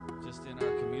just in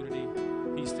our community,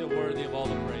 he's still worthy of all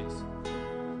the praise.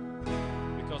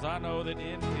 Because I know that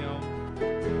in him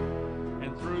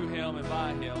and through him and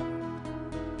by him,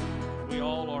 we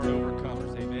all are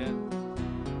overcomers. Amen.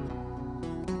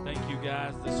 Thank you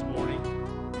guys this morning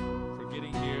for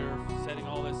getting here, setting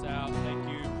all this out. Thank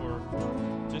you for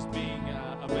just being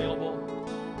available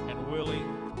and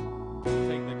willing to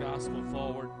take the gospel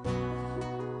forward.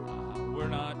 We're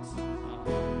not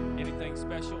anything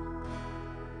special.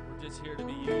 We're just here to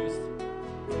be used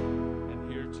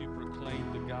and here to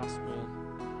proclaim the gospel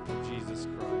of Jesus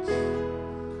Christ.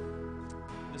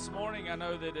 This morning, I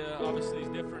know that obviously it's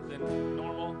different than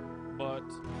normal, but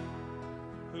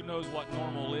who knows what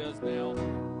normal is now.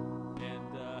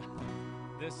 And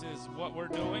this is what we're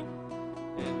doing,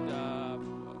 and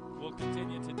we'll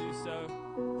continue to do so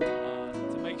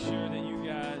to make sure that you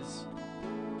guys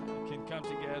can come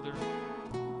together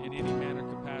in any manner,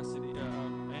 capacity,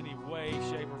 any way,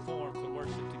 shape, or form to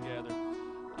worship together.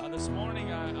 This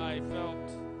morning I felt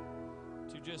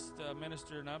to just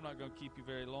minister, and I'm not going to keep you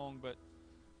very long, but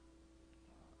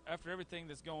after everything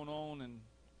that's going on, and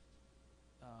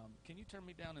can you turn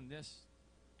me down in this?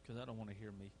 Because I don't want to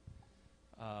hear me.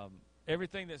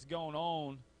 Everything that's going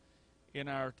on in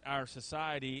our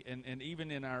society, and even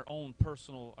in our own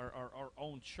personal, our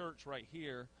own church right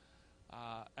here,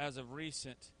 as of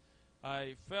recent,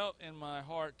 I felt in my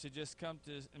heart to just come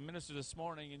to minister this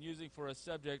morning and using for a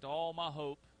subject, all my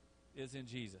hope is in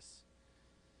Jesus.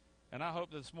 And I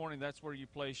hope this morning that's where you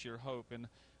place your hope. And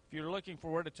if you're looking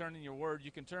for where to turn in your word,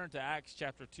 you can turn to Acts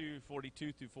chapter 2,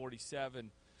 42 through 47.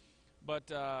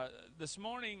 But this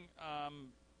morning,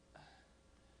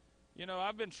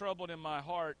 I've been troubled in my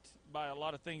heart by a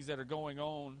lot of things that are going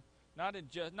on, not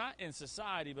in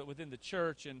society, but within the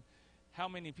church, and how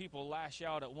many people lash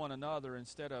out at one another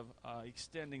instead of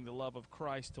extending the love of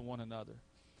Christ to one another.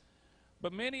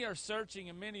 But many are searching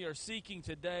and many are seeking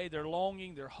today. They're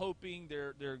longing, they're hoping,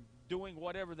 they're doing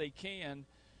whatever they can,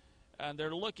 and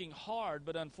they're looking hard,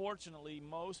 but unfortunately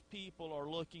most people are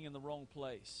looking in the wrong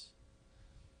place.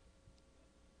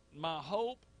 My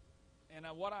hope, and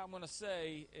what I'm going to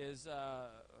say is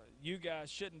you guys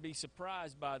shouldn't be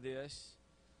surprised by this,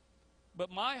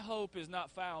 but my hope is not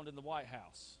found in the White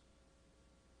House,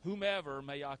 whomever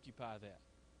may occupy that.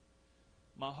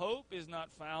 My hope is not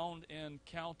found in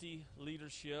county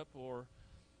leadership or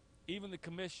even the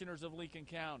commissioners of Lincoln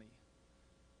County.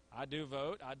 I do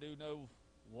vote. I do know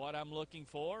what I'm looking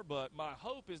for, but my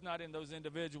hope is not in those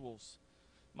individuals.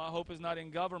 My hope is not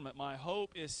in government. My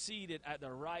hope is seated at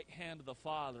the right hand of the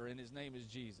Father, and his name is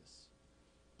Jesus.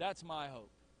 That's my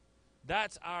hope.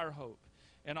 That's our hope.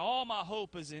 And all my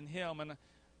hope is in him. And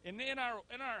in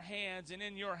our hands and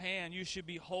in your hand, you should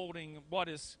be holding what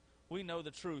is, we know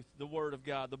the truth, the Word of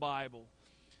God, the Bible.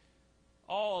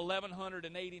 All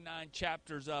 1,189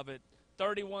 chapters of it,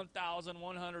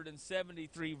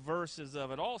 31,173 verses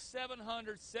of it, all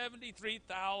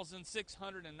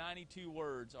 773,692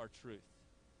 words are truth.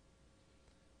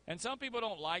 And some people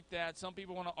don't like that. Some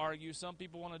people want to argue. Some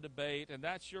people want to debate. And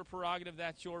that's your prerogative.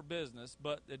 That's your business.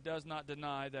 But it does not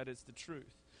deny that it's the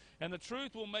truth. And the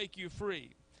truth will make you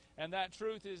free. And that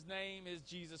truth, his name is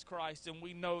Jesus Christ. And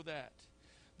we know that.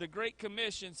 The Great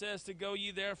Commission says to go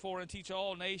ye therefore and teach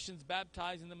all nations,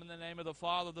 baptizing them in the name of the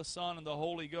Father, the Son, and the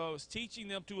Holy Ghost, teaching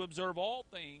them to observe all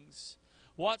things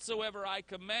whatsoever I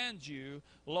command you.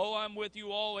 Lo, I'm with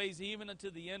you always, even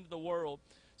unto the end of the world.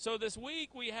 So this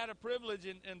week we had a privilege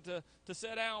and to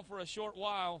sit down for a short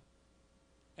while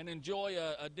and enjoy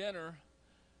a dinner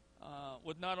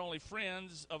with not only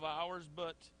friends of ours,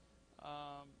 but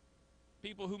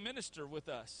people who minister with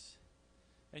us.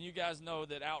 And you guys know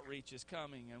that outreach is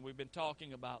coming, and we've been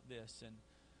talking about this, and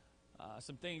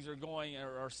some things are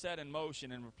set in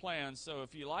motion and planned. So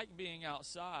if you like being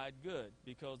outside, good,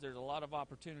 because there's a lot of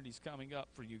opportunities coming up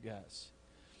for you guys.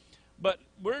 But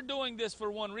we're doing this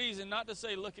for one reason, not to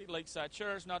say look at Lakeside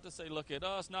Church, not to say look at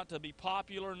us, not to be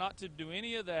popular, not to do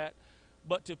any of that,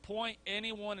 but to point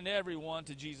anyone and everyone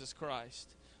to Jesus Christ.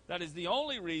 That is the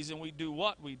only reason we do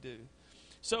what we do.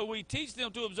 So we teach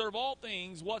them to observe all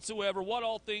things whatsoever, what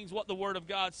the Word of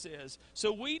God says.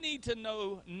 So we need to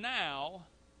know now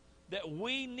that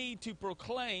we need to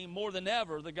proclaim more than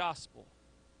ever the gospel.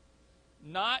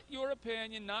 Not your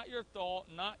opinion, not your thought,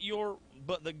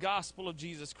 but the gospel of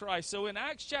Jesus Christ. So in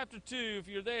Acts chapter 2, if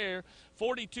you're there,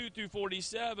 42 through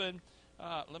 47,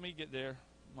 let me get there.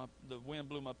 The wind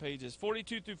blew my pages.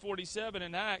 42 through 47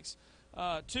 in Acts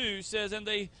 2 says, and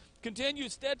they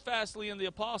continued steadfastly in the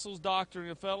apostles' doctrine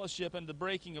and fellowship and the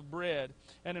breaking of bread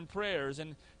and in prayers.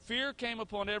 And fear came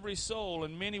upon every soul,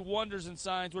 and many wonders and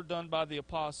signs were done by the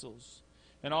apostles.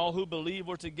 And all who believed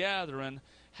were together. And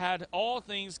had all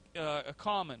things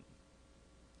common,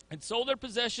 and sold their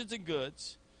possessions and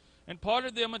goods, and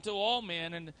parted them unto all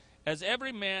men, and as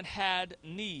every man had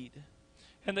need.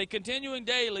 And they continuing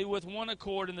daily with one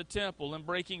accord in the temple, and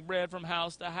breaking bread from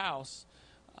house to house,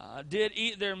 did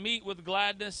eat their meat with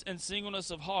gladness and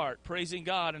singleness of heart, praising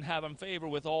God and having favor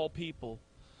with all people.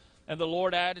 And the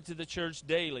Lord added to the church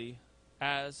daily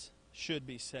as should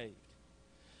be saved.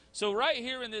 So right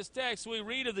here in this text, we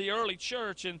read of the early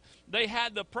church, and they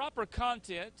had the proper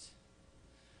content,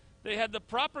 they had the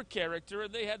proper character,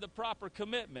 and they had the proper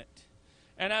commitment.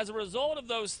 And as a result of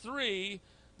those three,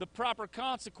 the proper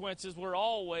consequences were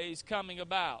always coming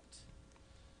about.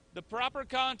 The proper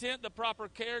content, the proper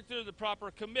character, the proper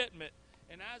commitment.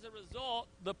 And as a result,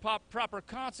 the proper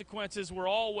consequences were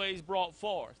always brought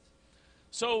forth.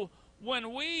 So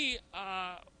when we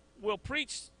will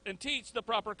preach and teach the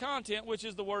proper content, which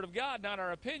is the Word of God, not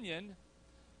our opinion,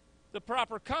 the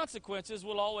proper consequences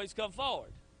will always come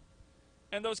forward.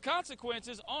 And those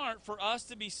consequences aren't for us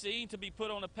to be seen, to be put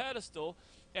on a pedestal.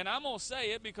 And I'm going to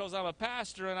say it because I'm a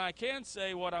pastor and I can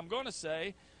say what I'm going to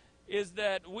say, is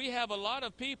that we have a lot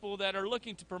of people that are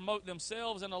looking to promote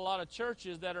themselves and a lot of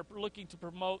churches that are looking to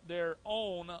promote their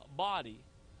own body.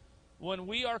 When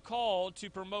we are called to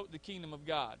promote the kingdom of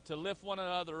God, to lift one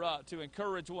another up, to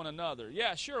encourage one another.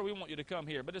 Yeah, sure, we want you to come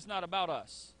here, but it's not about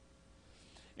us.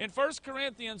 In 1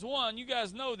 Corinthians 1, you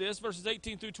guys know this, verses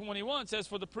 18 through 21 says,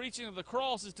 "For the preaching of the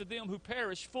cross is to them who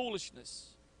perish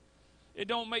foolishness." It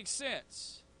don't make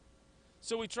sense.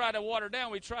 So we try to water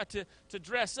down, we try to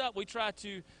dress up, we try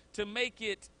to make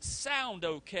it sound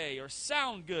okay or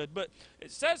sound good. But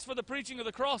it says, "For the preaching of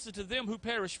the cross is to them who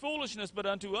perish foolishness, but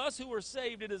unto us who are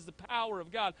saved it is the power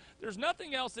of God." There's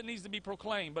nothing else that needs to be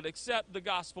proclaimed but except the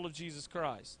gospel of Jesus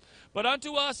Christ. "But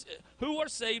unto us who are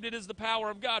saved it is the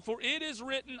power of God. For it is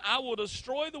written, I will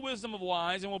destroy the wisdom of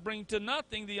wise, and will bring to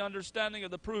nothing the understanding of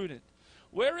the prudent.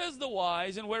 Where is the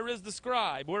wise, and where is the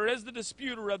scribe? Where is the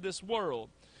disputer of this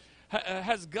world?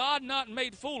 Has God not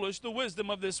made foolish the wisdom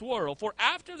of this world? For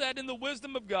after that in the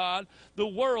wisdom of God, the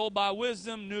world by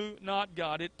wisdom knew not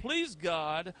God. It pleased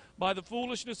God by the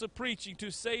foolishness of preaching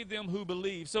to save them who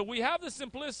believe." So we have the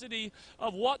simplicity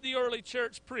of what the early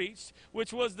church preached,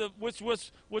 which was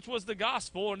the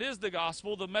gospel, and is the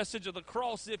gospel, the message of the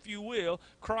cross, if you will,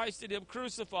 Christ and Him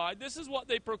crucified. This is what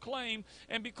they proclaimed,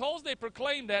 and because they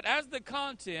proclaimed that as the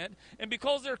content, and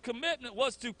because their commitment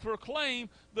was to proclaim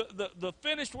the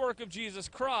finished work of Jesus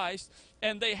Christ,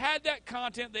 and they had that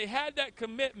content, they had that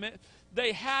commitment,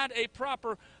 they had a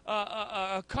proper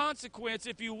consequence,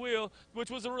 if you will, which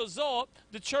was a result.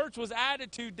 The church was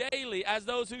added to daily as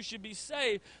those who should be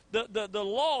saved. The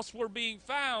lost were being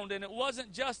found, and it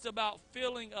wasn't just about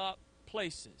filling up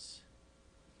places.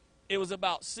 It was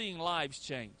about seeing lives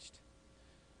changed.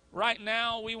 Right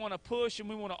now, we want to push and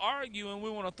we want to argue and we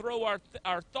want to throw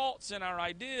our thoughts and our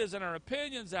ideas and our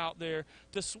opinions out there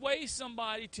to sway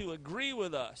somebody to agree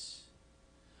with us,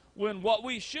 when what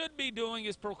we should be doing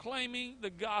is proclaiming the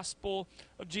gospel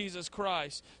of Jesus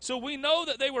Christ. So we know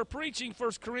that they were preaching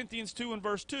 1 Corinthians 2 and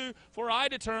verse 2, "For I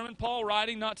determined," Paul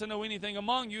writing, "not to know anything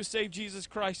among you save Jesus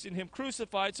Christ and Him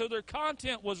crucified." So their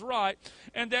content was right,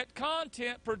 and that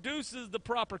content produces the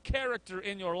proper character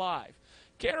in your life.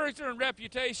 Character and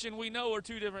reputation, we know, are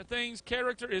two different things.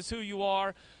 Character is who you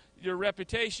are. Your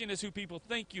reputation is who people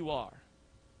think you are.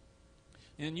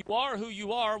 And you are who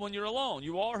you are when you're alone.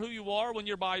 You are who you are when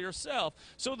you're by yourself.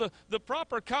 So the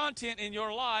proper content in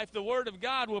your life, the Word of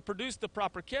God, will produce the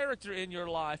proper character in your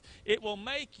life. It will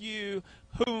make you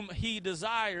whom He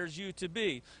desires you to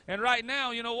be. And right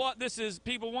now, you know what? This is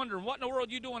people wondering, what in the world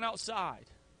are you doing outside?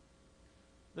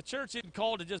 The church isn't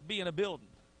called to just be in a building.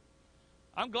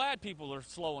 I'm glad people are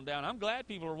slowing down. I'm glad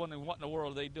people are wondering, what in the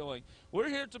world are they doing? We're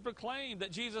here to proclaim that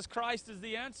Jesus Christ is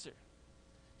the answer.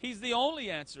 He's the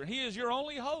only answer. He is your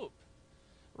only hope.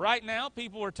 Right now,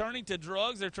 people are turning to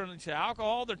drugs. They're turning to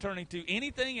alcohol. They're turning to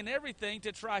anything and everything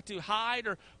to try to hide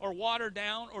or water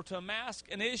down or to mask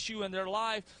an issue in their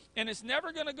life. And it's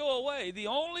never going to go away. The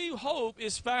only hope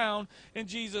is found in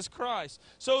Jesus Christ.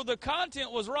 So the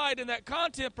content was right, and that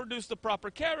content produced the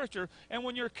proper character. And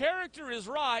when your character is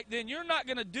right, then you're not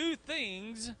going to do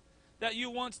things that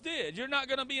you once did. You're not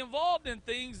going to be involved in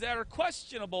things that are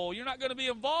questionable. You're not going to be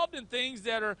involved in things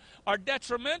that are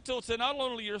detrimental to not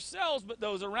only yourselves, but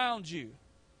those around you.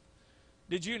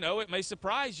 Did you know, it may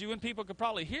surprise you, and people could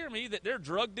probably hear me, that there are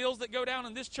drug deals that go down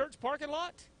in this church parking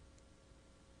lot?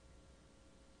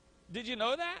 Did you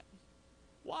know that?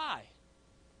 Why?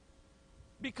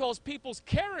 Because people's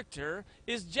character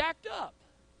is jacked up.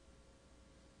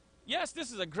 Yes,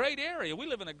 this is a great area. We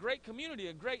live in a great community,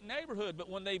 a great neighborhood. But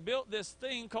when they built this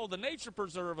thing called the Nature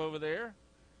Preserve over there,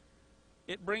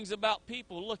 it brings about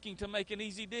people looking to make an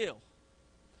easy deal.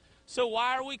 So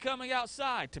why are we coming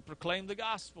outside? To proclaim the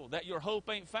gospel, that your hope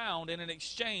ain't found in an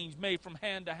exchange made from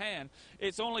hand to hand.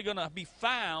 It's only going to be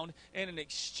found in an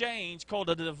exchange called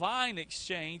a divine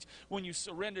exchange when you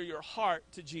surrender your heart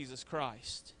to Jesus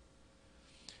Christ.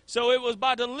 So it was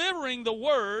by delivering the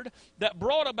word that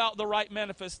brought about the right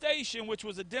manifestation, which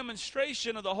was a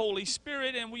demonstration of the Holy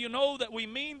Spirit. And you know that we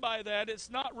mean by that, it's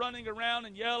not running around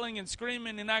and yelling and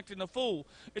screaming and acting a fool.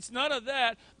 It's none of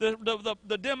that.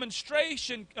 The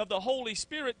demonstration of the Holy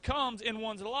Spirit comes in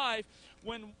one's life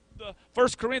when 1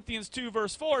 Corinthians 2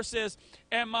 verse 4 says,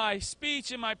 and my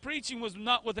speech and my preaching was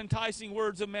not with enticing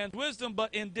words of man's wisdom,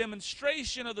 but in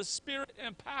demonstration of the Spirit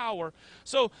and power.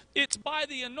 So it's by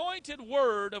the anointed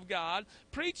word of God,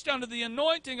 preached under the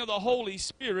anointing of the Holy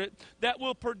Spirit, that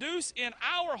will produce in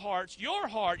our hearts, your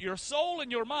heart, your soul,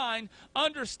 and your mind,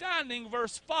 understanding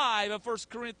verse 5 of 1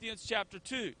 Corinthians chapter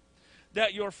 2,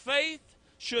 that your faith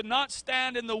should not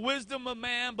stand in the wisdom of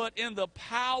man, but in the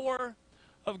power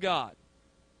of God.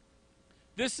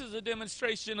 This is a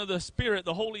demonstration of the Spirit,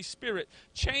 the Holy Spirit,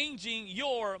 changing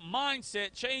your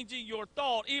mindset, changing your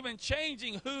thought, even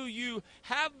changing who you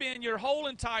have been your whole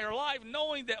entire life,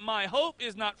 knowing that my hope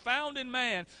is not found in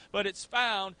man, but it's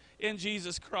found in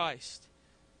Jesus Christ.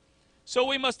 So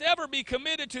we must ever be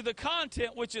committed to the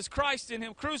content which is Christ in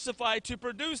Him crucified, to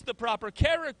produce the proper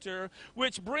character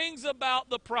which brings about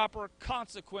the proper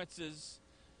consequences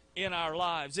in our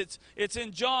lives. It's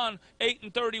in John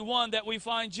 8:31 that we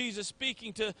find Jesus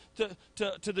speaking to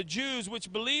the Jews which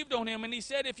believed on Him, and He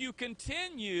said, if you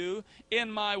continue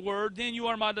in my word, then you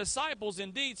are my disciples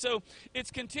indeed. So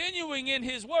it's continuing in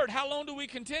His word. How long do we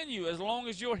continue? As long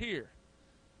as you're here.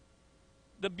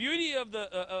 The beauty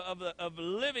of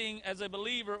living as a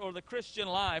believer, or the Christian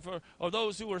life, or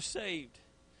those who are saved,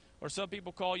 or some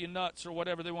people call you nuts or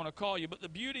whatever they want to call you, but the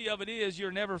beauty of it is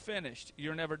you're never finished.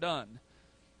 You're never done.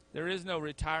 There is no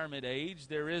retirement age.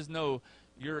 There is no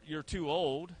you're too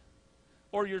old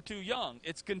or you're too young.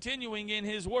 It's continuing in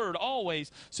His word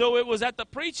always. So it was at the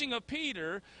preaching of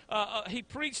Peter, he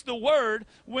preached the word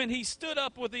when he stood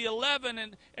up with the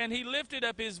 11 and he lifted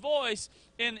up his voice.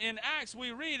 In Acts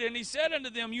we read, and he said unto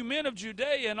them, you men of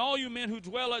Judea and all you men who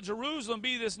dwell at Jerusalem,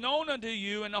 be this known unto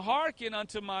you, and hearken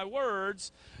unto my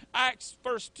words. Acts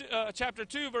chapter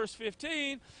 2 verse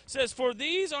 15 says, for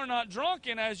these are not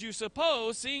drunken as you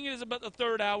suppose, seeing it is about the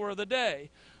third hour of the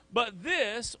day. But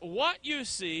this, what you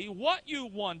see, what you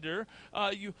wonder,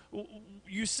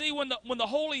 you see when the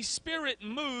Holy Spirit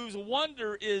moves,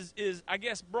 wonder is I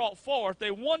guess brought forth.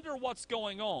 They wonder what's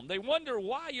going on. They wonder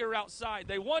why you're outside.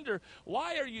 They wonder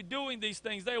why are you doing these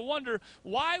things. They wonder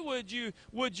why would you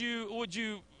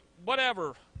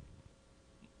whatever,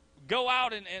 go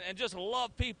out and just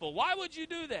love people. Why would you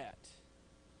do that?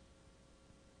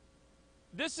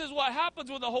 This is what happens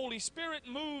when the Holy Spirit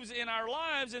moves in our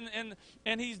lives,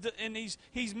 and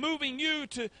He's moving you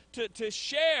to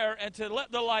share and to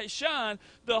let the light shine.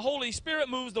 The Holy Spirit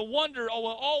moves. The wonder will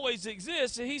always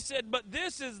exist. And He said, but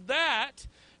this is that.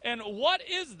 And what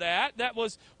is that? That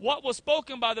was what was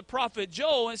spoken by the prophet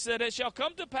Joel, and said, it shall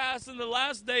come to pass in the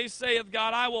last days, saith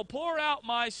God, I will pour out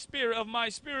my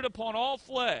spirit upon all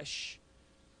flesh.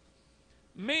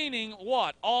 Meaning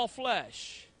what? All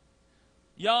flesh.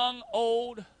 Young,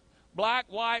 old, black,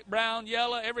 white, brown,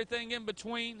 yellow, everything in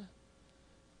between.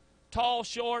 Tall,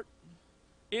 short,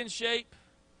 in shape,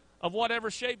 of whatever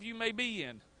shape you may be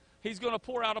in. He's going to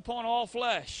pour out upon all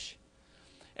flesh.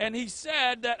 And He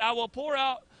said that I will pour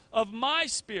out of my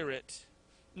Spirit,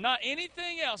 not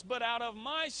anything else, but out of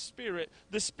my Spirit,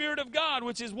 the Spirit of God,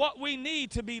 which is what we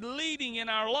need to be leading in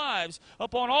our lives,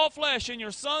 upon all flesh. And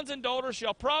your sons and daughters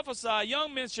shall prophesy,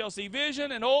 young men shall see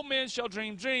vision, and old men shall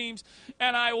dream dreams.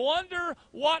 And I wonder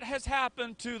what has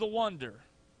happened to the wonder,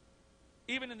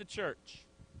 even in the church.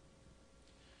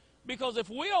 Because if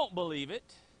we don't believe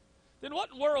it, then what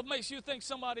in the world makes you think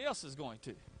somebody else is going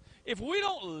to? If we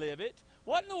don't live it,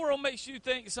 what in the world makes you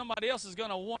think somebody else is going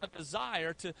to want a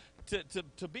desire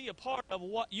to be a part of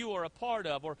what you are a part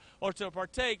of, or to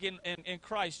partake in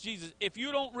Christ Jesus, if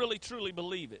you don't really truly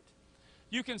believe it?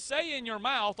 You can say in your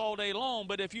mouth all day long,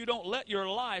 but if you don't let your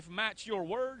life match your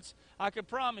words, I can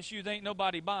promise you there ain't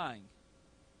nobody buying.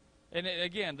 And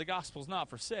again, the gospel's not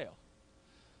for sale.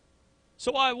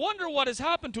 So I wonder what has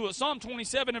happened to it. Psalm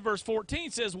 27 and verse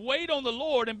 14 says, wait on the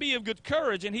Lord and be of good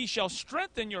courage, and He shall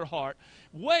strengthen your heart.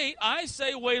 Wait, I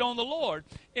say wait on the Lord.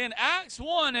 In Acts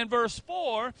 1 and verse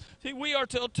 4, we are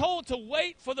told to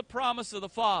wait for the promise of the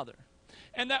Father.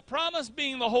 and that promise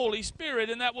being the Holy Spirit,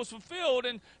 and that was fulfilled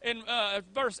in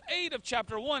verse 8 of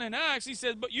chapter 1 in Acts. He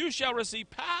says, but you shall receive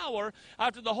power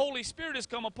after the Holy Spirit has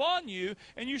come upon you,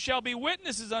 and you shall be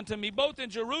witnesses unto me, both in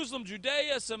Jerusalem,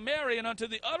 Judea, Samaria, and unto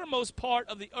the uttermost part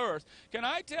of the earth. Can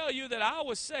I tell you that I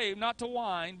was saved not to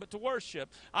whine, but to worship?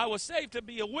 I was saved to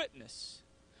be a witness.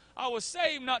 I was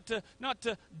saved not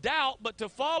to doubt, but to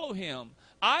follow him.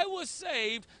 I was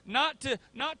saved not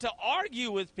to argue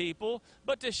with people,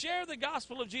 but to share the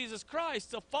gospel of Jesus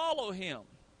Christ, to follow him.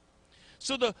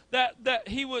 So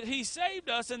he saved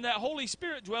us, and that Holy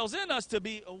Spirit dwells in us to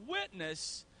be a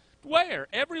witness. Where?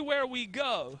 Everywhere we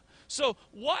go. So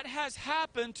what has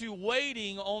happened to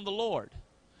waiting on the Lord?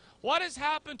 What has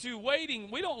happened to waiting?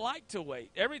 We don't like to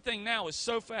wait. Everything now is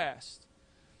so fast.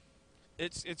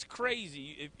 It's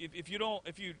crazy. If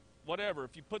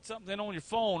you put something on your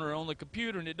phone or on the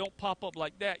computer and it don't pop up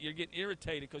like that, you're getting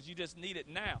irritated because you just need it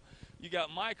now. You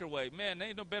got microwave. Man, there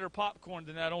ain't no better popcorn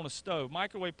than that on a stove.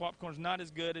 Microwave popcorn is not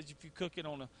as good as if you cook it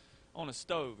on a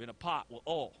stove in a pot with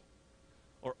oil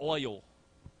or oil.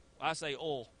 I say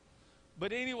oil.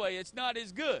 But anyway, it's not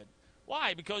as good.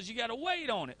 Why? Because you got to wait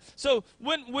on it. So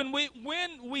when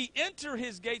we enter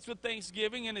his gates with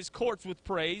thanksgiving and his courts with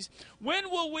praise, when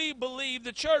will we believe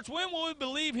the church? When will we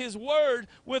believe his word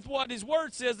with what his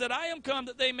word says, that I am come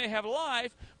that they may have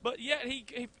life, but yet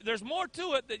there's more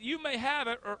to it, that you may have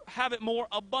it, or have it more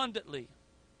abundantly.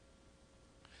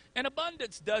 And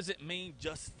abundance doesn't mean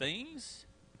just things.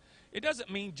 It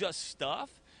doesn't mean just stuff.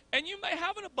 And you may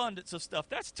have an abundance of stuff.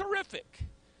 That's terrific.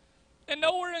 And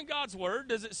nowhere in God's word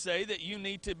does it say that you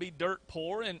need to be dirt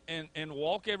poor and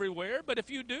walk everywhere. But if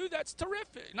you do, that's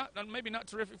terrific. Maybe not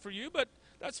terrific for you, but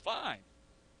that's fine.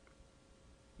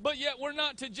 But yet we're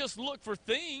not to just look for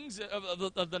things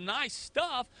of the nice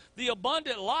stuff. The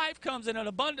abundant life comes in an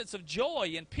abundance of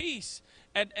joy and peace,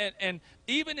 and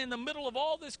even in the middle of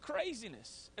all this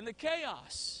craziness and the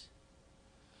chaos.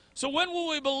 So when will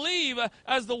we believe,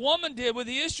 as the woman did with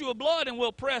the issue of blood, and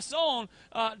will press on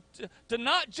to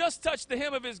not just touch the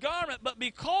hem of his garment, but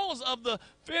because of the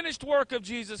finished work of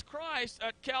Jesus Christ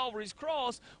at Calvary's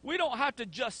cross, we don't have to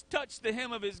just touch the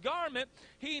hem of his garment.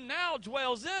 He now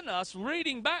dwells in us,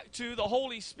 reading back to the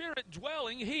Holy Spirit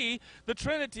dwelling. He, the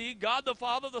Trinity, God the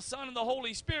Father, the Son, and the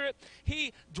Holy Spirit,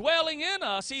 he dwelling in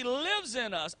us. He lives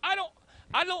in us.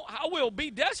 I will be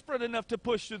desperate enough to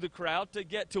push through the crowd to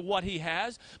get to what he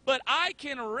has, but I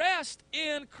can rest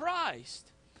in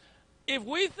Christ. If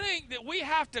we think that we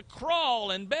have to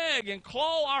crawl and beg and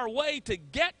claw our way to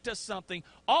get to something,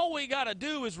 all we got to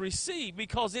do is receive,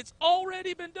 because it's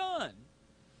already been done.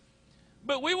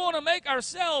 But we want to make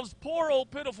ourselves, poor old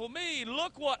pitiful me,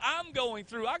 look what I'm going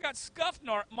through. I got scuff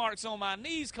marks on my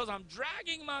knees because I'm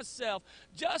dragging myself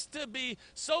just to be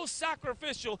so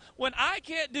sacrificial when I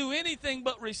can't do anything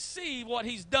but receive what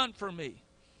he's done for me.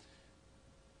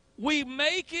 We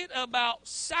make it about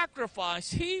sacrifice.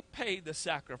 He paid the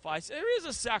sacrifice. There is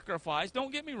a sacrifice.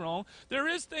 Don't get me wrong. There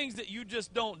is things that you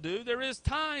just don't do. There is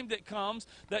time that comes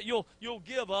that you'll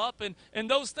give up,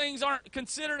 and those things aren't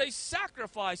considered a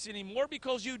sacrifice anymore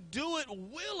because you do it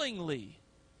willingly.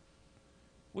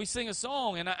 We sing a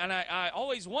song, and I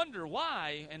always wonder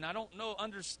why, and I don't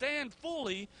understand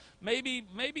fully. Maybe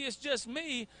it's just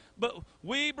me, but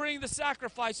we bring the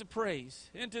sacrifice of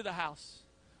praise into the house.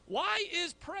 Why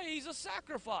is praise a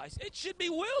sacrifice? It should be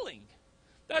willing.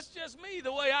 That's just me,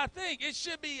 the way I think. It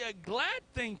should be a glad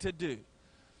thing to do.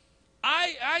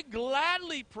 I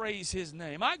gladly praise his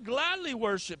name. I gladly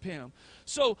worship him.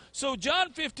 So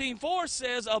John 15:4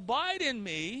 says, abide in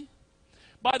me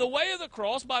by the way of the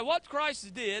cross, by what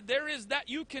Christ did. There is that.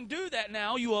 You can do that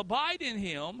now. You abide in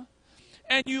him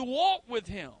and you walk with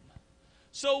him.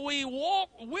 So we walk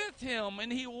with him,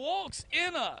 and he walks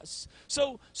in us.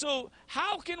 So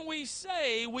how can we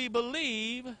say we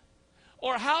believe,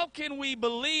 or how can we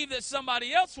believe that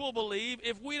somebody else will believe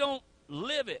if we don't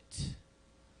live it?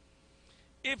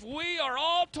 If we are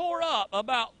all tore up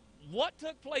about what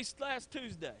took place last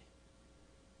Tuesday,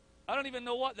 I don't even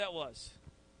know what that was,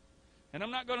 and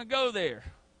I'm not going to go there.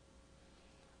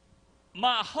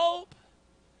 My hope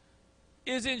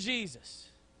is in Jesus.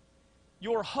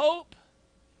 Your hope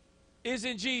is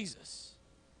in Jesus.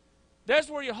 That's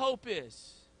where your hope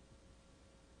is.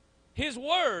 His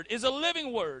word is a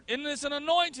living word, and it's an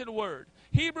anointed word.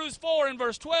 Hebrews 4 and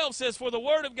verse 12 says, for the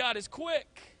word of God is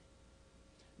quick,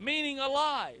 meaning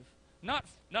alive, not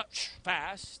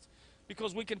fast,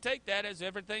 because we can take that as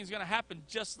everything's going to happen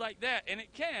just like that, and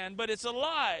it can, but it's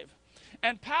alive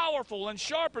and powerful and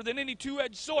sharper than any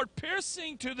two-edged sword,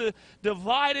 piercing to the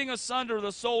dividing asunder of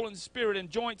the soul and spirit and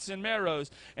joints and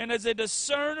marrows, and as a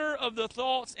discerner of the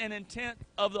thoughts and intent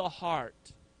of the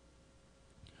heart.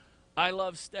 I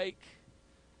love steak.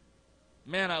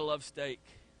 Man, I love steak.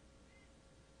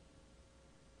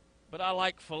 But I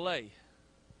like filet.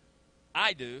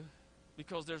 I do,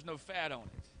 because there's no fat on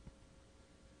it.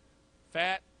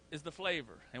 Fat is the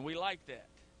flavor, and we like that.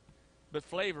 But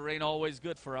flavor ain't always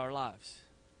good for our lives.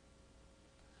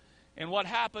 And what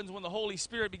happens when the Holy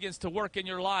Spirit begins to work in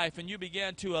your life and you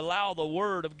begin to allow the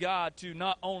Word of God to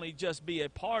not only just be a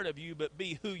part of you, but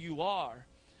be who you are,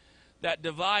 that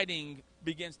dividing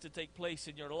begins to take place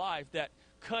in your life, that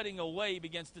cutting away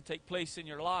begins to take place in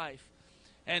your life.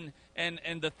 And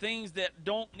the things that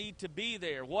don't need to be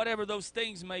there, whatever those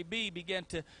things may be, begin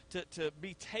to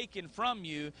be taken from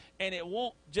you, and it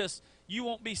won't just, you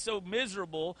won't be so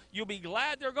miserable, you'll be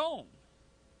glad they're gone.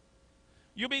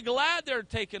 You'll be glad they're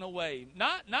taken away.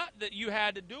 Not that you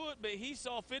had to do it, but He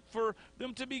saw fit for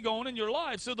them to be gone in your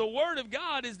life. So the Word of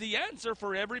God is the answer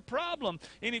for every problem.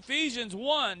 In Ephesians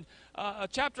 1,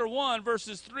 chapter 1,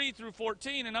 verses 3 through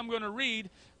 14, and I'm going to read,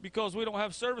 because we don't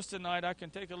have service tonight, I can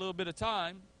take a little bit of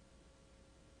time.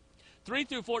 3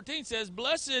 through 14 says,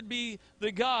 "Blessed be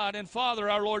the God and Father,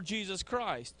 our Lord Jesus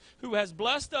Christ, who has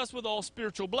blessed us with all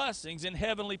spiritual blessings in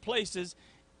heavenly places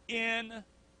in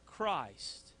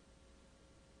Christ."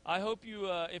 I hope you,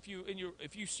 if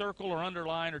you circle or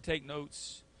underline or take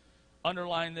notes,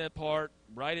 underline that part,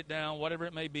 write it down, whatever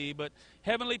it may be. But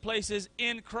heavenly places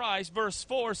in Christ, verse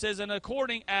 4 says, "And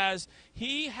according as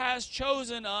He has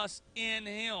chosen us in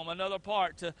Him," another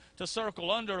part to circle,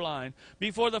 underline,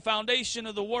 "before the foundation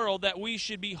of the world, that we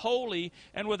should be holy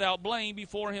and without blame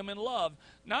before Him in love."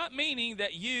 Not meaning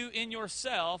that you in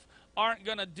yourself aren't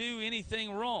going to do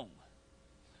anything wrong.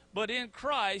 But in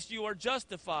Christ you are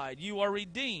justified, you are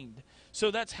redeemed.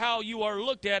 So that's how you are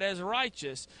looked at as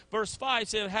righteous. Verse 5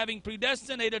 says, "Having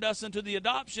predestinated us unto the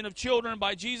adoption of children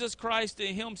by Jesus Christ to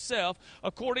Himself,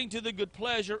 according to the good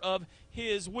pleasure of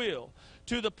His will,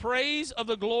 to the praise of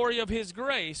the glory of His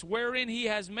grace, wherein He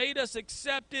has made us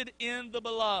accepted in the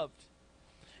Beloved,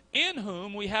 in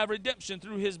whom we have redemption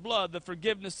through His blood, the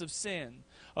forgiveness of sin,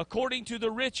 according to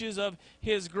the riches of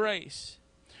His grace,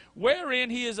 wherein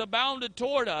He is abounded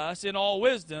toward us in all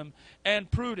wisdom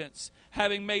and prudence,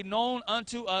 having made known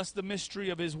unto us the mystery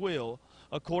of His will,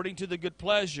 according to the good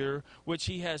pleasure which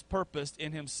He has purposed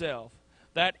in Himself,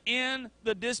 that in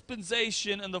the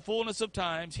dispensation and the fullness of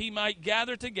times He might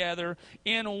gather together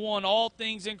in one all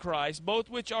things in Christ, both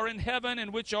which are in heaven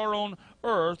and which are on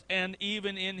earth, and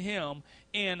even in Him,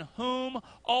 in whom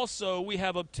also we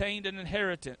have obtained an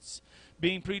inheritance,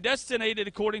 being predestinated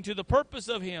according to the purpose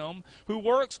of Him who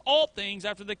works all things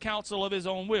after the counsel of His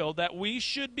own will, that we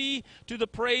should be to the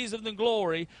praise of the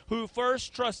glory who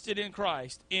first trusted in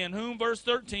Christ, in whom," verse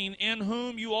 13, "in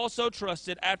whom you also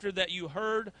trusted, after that you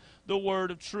heard the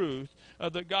word of truth,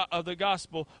 of the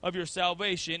gospel of your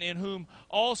salvation, in whom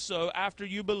also after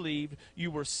you believed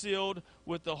you were sealed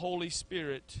with the Holy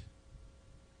Spirit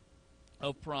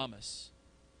of promise."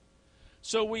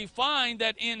 So we find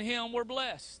that in Him we're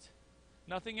blessed.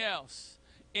 Nothing else.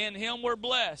 In Him we're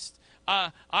blessed.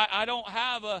 I don't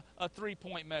have a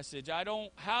 3-point message. I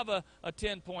don't have a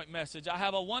 10-point message. I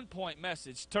have a 1-point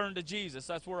message. Turn to Jesus.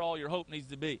 That's where all your hope needs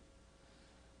to be.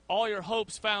 All your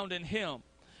hope's found in Him.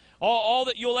 All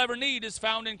that you'll ever need is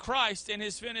found in Christ and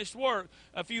His finished work.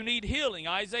 If you need healing,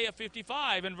 Isaiah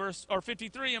 55 and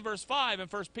 53 and verse 5,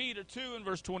 and 1 Peter 2 and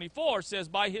verse 24 says,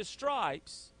 "By His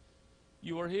stripes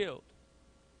you are healed."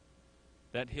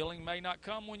 That healing may not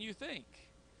come when you think.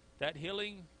 That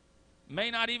healing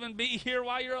may not even be here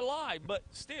while you're alive, but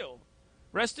still,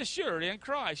 rest assured, in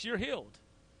Christ, you're healed.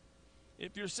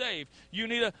 If you're saved, you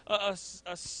need a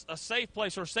safe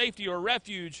place or safety or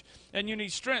refuge, and you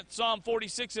need strength. Psalm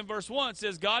 46 and verse 1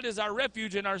 says, "God is our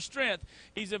refuge and our strength.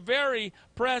 He's a very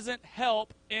present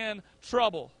help in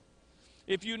trouble."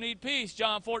 If you need peace,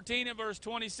 John 14 and verse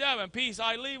 27, "Peace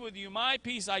I leave with you, my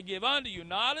peace I give unto you.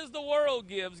 Not as the world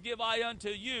gives, give I unto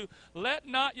you. Let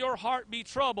not your heart be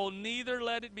troubled, neither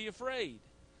let it be afraid."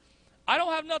 I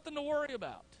don't have nothing to worry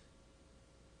about.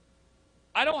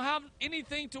 I don't have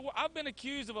anything to worry. I've been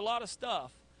accused of a lot of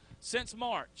stuff since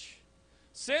March.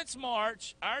 Since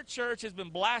March, our church has been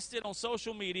blasted on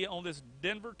social media on this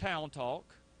Denver Town Talk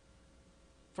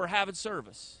for having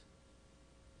service.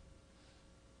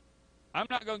 I'm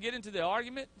not going to get into the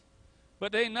argument,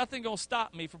 but there ain't nothing going to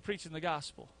stop me from preaching the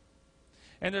gospel.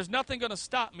 And there's nothing going to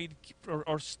stop me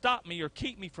or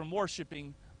keep me from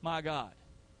worshiping my God.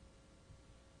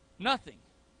 Nothing.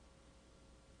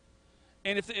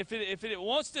 And if it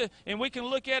wants to, and we can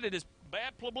look at it as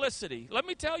bad publicity. Let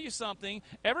me tell you something.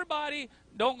 Everybody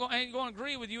ain't going to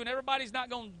agree with you, and everybody's not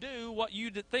going to do what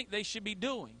you think they should be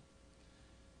doing.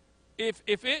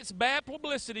 If it's bad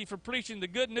publicity for preaching the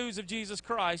good news of Jesus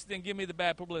Christ, then give me the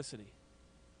bad publicity.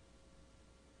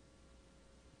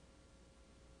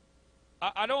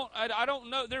 I don't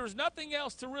know. There's nothing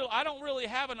else to real. I don't really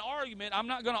have an argument. I'm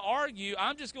not going to argue.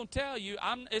 I'm just going to tell you,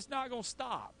 it's not going to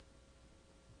stop.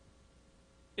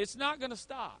 It's not going to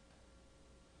stop.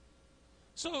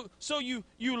 So you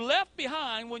left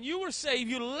behind, when you were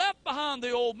saved, you left behind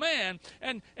the old man,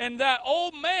 and that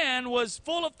old man was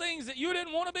full of things that you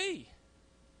didn't want to be.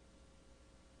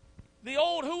 The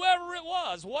old whoever it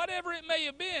was, whatever it may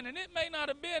have been, and it may not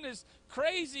have been as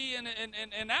crazy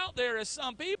and out there as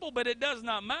some people, but it does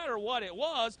not matter what it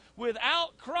was.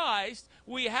 Without Christ,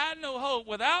 we had no hope.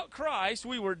 Without Christ,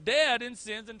 we were dead in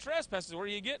sins and trespasses. Where are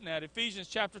you getting at? Ephesians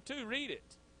chapter 2, read it.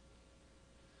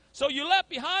 So you left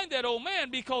behind that old man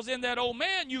because in that old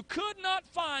man you could not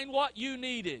find what you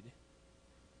needed.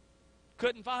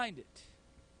 Couldn't find it.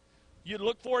 You'd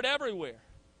look for it everywhere.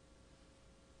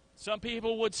 Some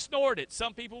people would snort it.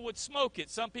 Some people would smoke it.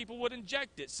 Some people would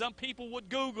inject it. Some people would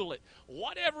Google it.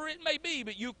 Whatever it may be,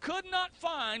 but you could not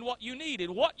find what you needed.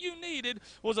 What you needed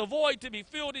was a void to be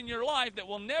filled in your life that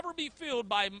will never be filled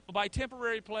by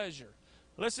temporary pleasure.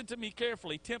 Listen to me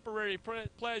carefully. Temporary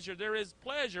pleasure. There is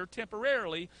pleasure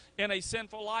temporarily in a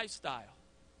sinful lifestyle.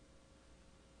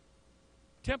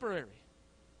 Temporary.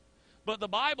 But the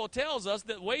Bible tells us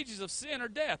that wages of sin are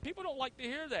death. People don't like to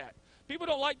hear that. People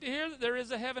don't like to hear that there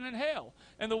is a heaven and hell.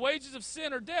 And the wages of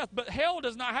sin are death. But hell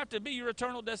does not have to be your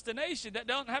eternal destination. That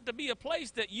doesn't have to be a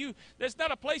place that's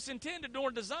not a place intended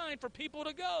nor designed for people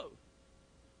to go.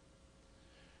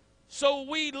 So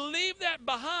we leave that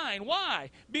behind. Why?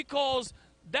 Because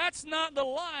that's not the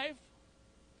life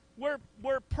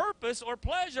where purpose or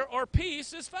pleasure or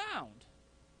peace is found.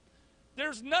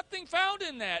 There's nothing found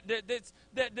in that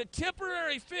the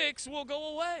temporary fix will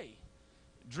go away.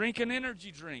 Drink an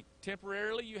energy drink.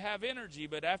 Temporarily you have energy,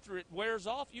 but after it wears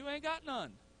off, you ain't got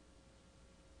none.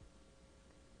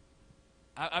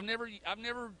 I've never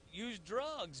used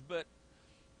drugs, but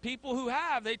people who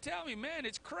have, they tell me, man,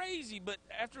 it's crazy, but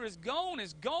after it's gone,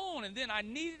 and then I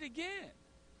need it again.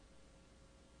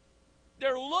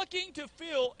 They're looking to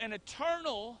fill an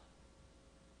eternal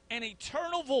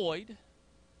void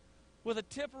with a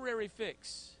temporary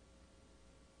fix.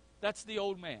 That's the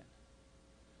old man.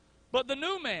 But the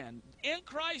new man, in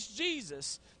Christ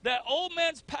Jesus, that old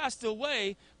man's passed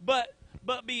away, but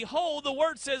behold, the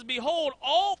word says, behold,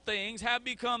 all things have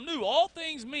become new. All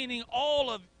things meaning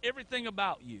all of everything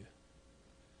about you.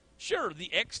 Sure, the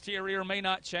exterior may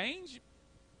not change.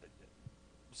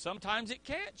 Sometimes it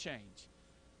can't change.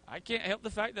 I can't help the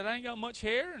fact that I ain't got much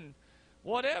hair and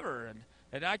whatever.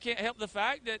 And I can't help the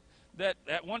fact that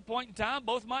at one point in time,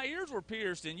 both my ears were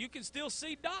pierced, and you can still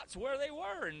see dots where they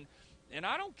were. And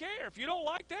I don't care. If you don't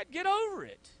like that, get over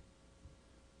it.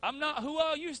 I'm not who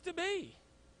I used to be.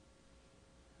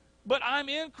 But I'm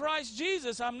in Christ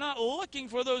Jesus. I'm not looking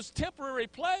for those temporary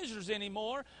pleasures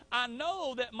anymore. I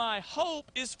know that my hope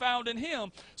is found in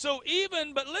Him. So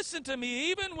but listen to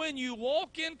me, even when you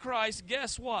walk in Christ,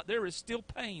 guess what? There is still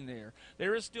pain there.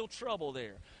 There is still trouble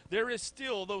there. There is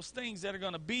still those things that are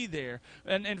going to be there.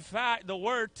 And in fact, the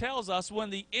Word tells us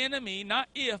when the enemy, not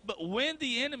if, but when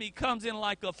the enemy comes in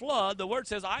like a flood, the Word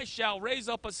says, I shall raise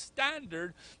up a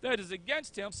standard that is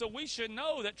against him. So we should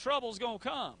know that trouble's going to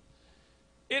come.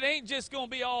 It ain't just going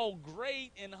to be all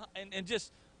great and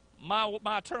just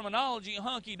my terminology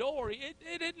hunky-dory.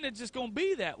 It isn't just going to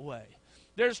be that way.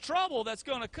 There's trouble that's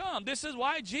going to come. This is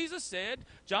why Jesus said,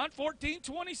 John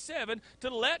 14:27,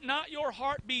 to let not your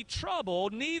heart be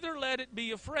troubled, neither let it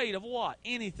be afraid of what?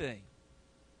 Anything.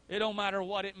 It don't matter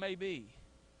what it may be.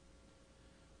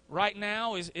 Right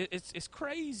now, it's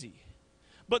crazy.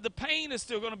 But the pain is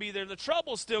still going to be there. The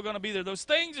trouble is still going to be there. Those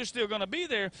things are still going to be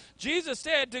there. Jesus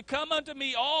said, to come unto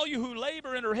me, all you who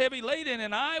labor and are heavy laden,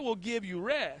 and I will give you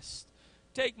rest.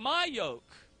 Take my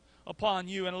yoke upon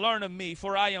you and learn of me,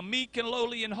 for I am meek and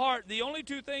lowly in heart. The only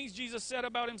two things Jesus said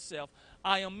about himself,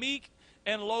 I am meek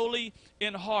and lowly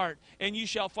in heart, and you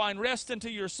shall find rest unto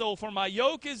your soul. For my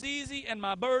yoke is easy and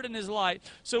my burden is light.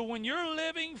 So when you're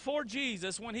living for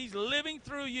Jesus, when He's living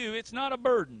through you, it's not a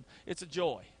burden, it's a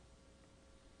joy.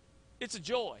 It's a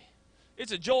joy.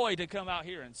 It's a joy to come out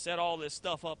here and set all this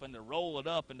stuff up and to roll it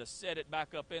up and to set it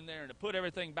back up in there and to put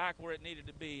everything back where it needed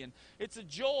to be. And it's a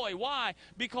joy. Why?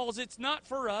 Because it's not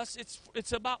for us.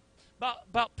 It's about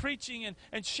preaching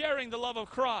and sharing the love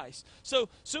of Christ. So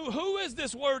who is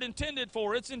this word intended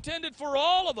for? It's intended for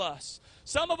all of us.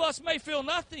 Some of us may feel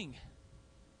nothing.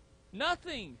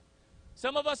 Nothing.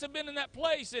 Some of us have been in that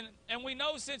place, and we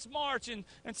know since March and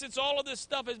since all of this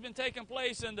stuff has been taking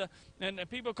place, and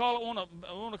people want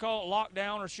to call it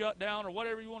lockdown or shutdown or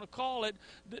whatever you want to call it,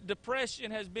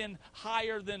 depression has been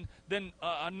higher than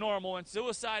normal, and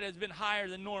suicide has been higher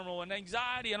than normal, and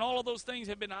anxiety and all of those things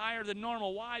have been higher than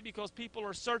normal. Why? Because people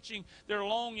are searching, they're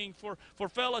longing for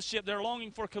fellowship, they're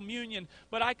longing for communion.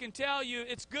 But I can tell you,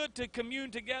 it's good to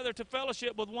commune together, to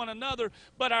fellowship with one another,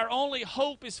 but our only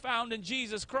hope is found in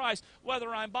Jesus Christ,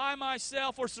 whether I'm by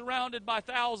myself or surrounded by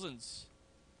thousands.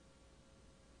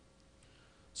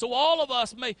 So all of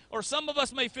us may, or some of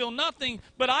us may feel nothing,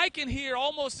 but I can hear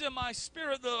almost in my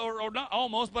spirit, or not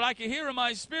almost, but I can hear in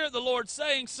my spirit the Lord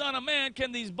saying, Son of man,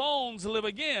 can these bones live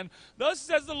again? Thus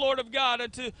says the Lord of God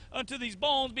unto these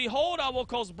bones, Behold, I will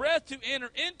cause breath to enter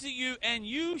into you, and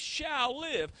you shall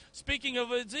live. Speaking of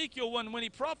Ezekiel, when he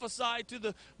prophesied to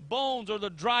the bones, or the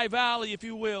dry valley, if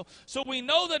you will. So we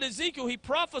know that Ezekiel, he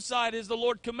prophesied as the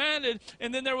Lord commanded,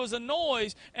 and then there was a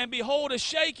noise, and behold, a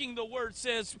shaking, the word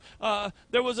says,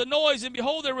 there was a noise, and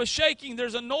behold, there was shaking.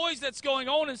 There's a noise that's going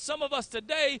on in some of us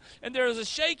today, and there is a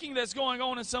shaking that's going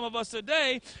on in some of us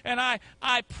today, and I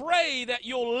pray that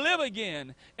you'll live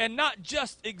again and not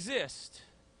just exist.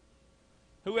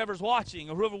 Whoever's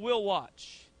watching or whoever will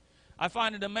watch. I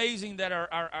find it amazing that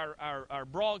our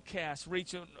broadcasts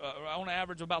reach on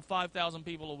average about 5,000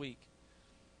 people a week.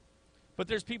 But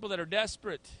there's people that are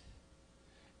desperate,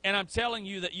 and I'm telling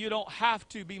you that you don't have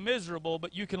to be miserable,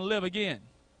 but you can live again.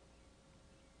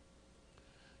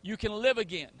 You can live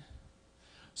again.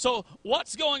 So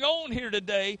what's going on here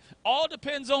today all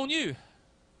depends on you.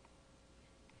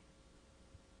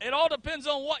 It all depends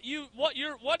on what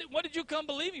did you come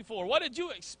believing for? What did you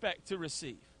expect to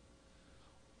receive?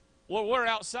 Well, we're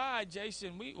outside,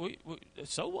 Jason. We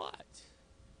so what?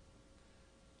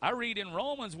 I read in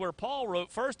Romans where Paul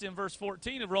wrote first in verse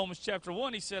 14 of Romans chapter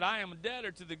 1, he said, I am a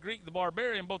debtor to the Greek, the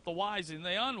barbarian, both the wise and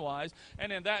the unwise.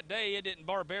 And in that day,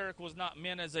 barbaric was not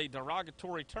meant as a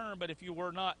derogatory term, but if you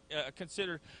were not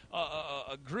considered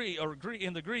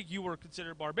in the Greek, you were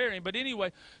considered barbarian. But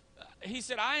anyway, he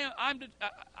said,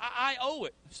 I owe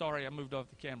it. Sorry, I moved off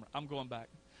the camera. I'm going back.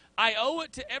 I owe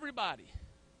it to everybody.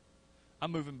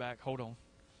 I'm moving back. Hold on.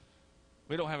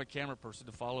 We don't have a camera person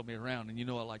to follow me around, and you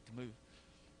know I like to move.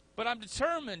 But I'm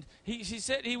determined.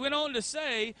 He went on to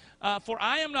say, for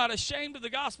I am not ashamed of the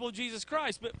gospel of Jesus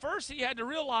Christ. But first he had to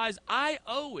realize, I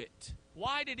owe it.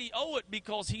 Why did he owe it?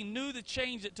 Because he knew the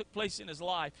change that took place in his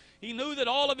life. He knew that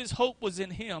all of his hope was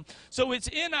in him. So it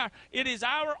is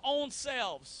our own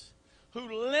selves who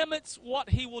limits what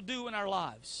he will do in our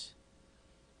lives.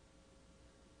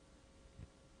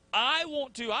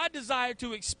 I desire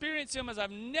to experience him as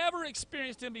I've never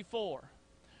experienced him before.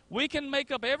 We can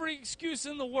make up every excuse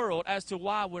in the world as to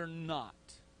why we're not.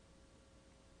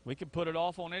 We can put it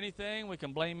off on anything. We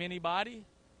can blame anybody.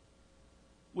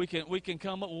 We can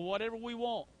come up with whatever we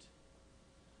want.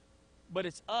 But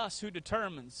it's us who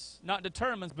determines, not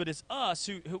determines, but it's us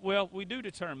who we do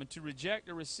determine to reject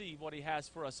or receive what he has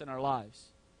for us in our lives.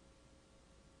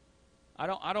 I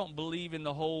don't believe in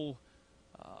the whole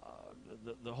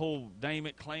the whole name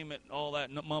it, claim it, all that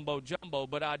mumbo jumbo,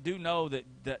 but I do know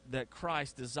that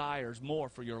Christ desires more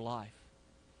for your life.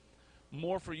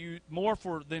 More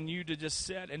than you to just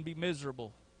sit and be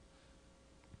miserable.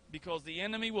 Because the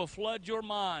enemy will flood your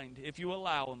mind if you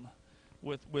allow him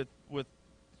with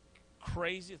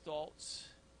crazy thoughts,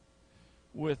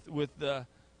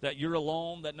 that you're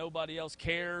alone, that nobody else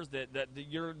cares, that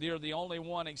you're the only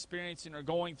one experiencing or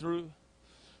going through.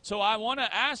 So I want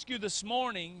to ask you this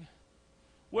morning,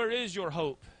 where is your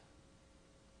hope?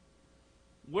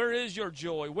 Where is your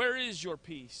joy? Where is your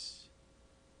peace?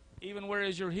 Even where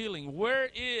is your healing? Where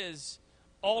is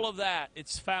all of that?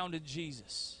 It's found in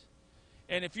Jesus.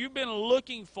 And if you've been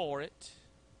looking for it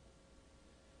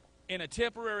in a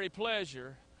temporary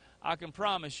pleasure, I can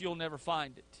promise you'll never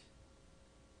find it.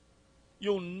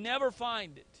 You'll never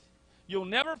find it. You'll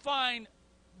never find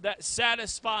that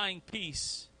satisfying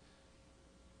peace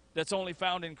that's only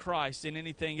found in Christ in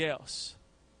anything else.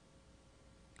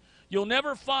 You'll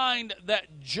never find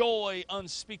that joy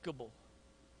unspeakable.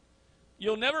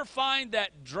 You'll never find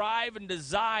that drive and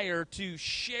desire to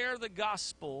share the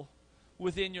gospel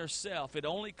within yourself. It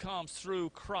only comes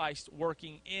through Christ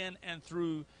working in and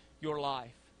through your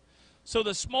life. So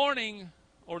this morning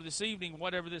or this evening,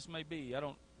 whatever this may be,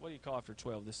 what do you call after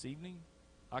 12? This evening?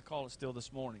 I call it still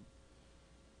this morning.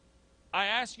 I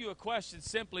ask you a question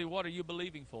simply, what are you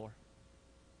believing for?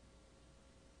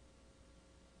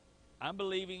 I'm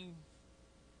believing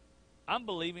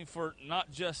for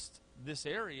not just this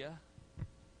area.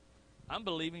 I'm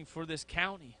believing for this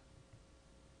county.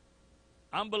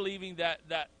 I'm believing that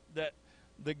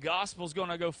The gospel's going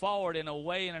to go forward in a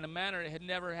way and in a manner it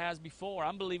never has before.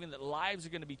 I'm believing that lives are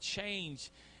going to be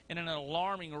changed in an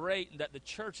alarming rate and that the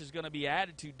church is going to be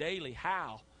added to daily.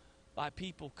 How? By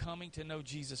people coming to know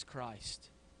Jesus Christ.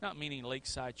 Not meaning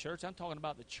Lakeside Church. I'm talking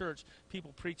about the church,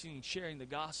 people preaching and sharing the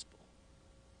gospel.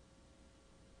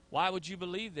 Why would you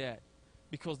believe that?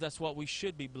 Because that's what we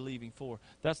should be believing for.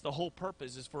 That's the whole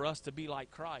purpose, is for us to be like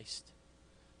Christ.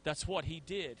 That's what He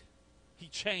did. He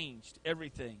changed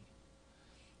everything.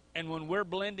 And when we're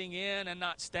blending in and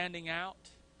not standing out,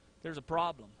 there's a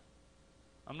problem.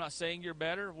 I'm not saying you're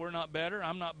better. We're not better.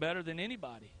 I'm not better than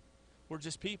anybody. We're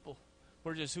just people.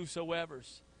 We're just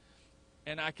whosoever's.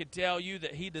 And I could tell you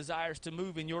that He desires to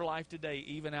move in your life today,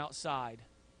 even outside.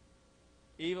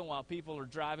 Even while people are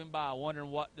driving by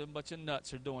wondering what a bunch of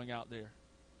nuts are doing out there.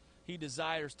 He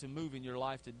desires to move in your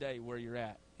life today where you're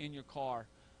at. In your car,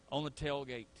 on the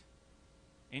tailgate,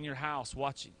 in your house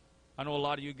watching. I know a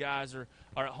lot of you guys are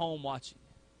at home watching.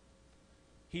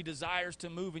 He desires to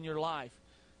move in your life.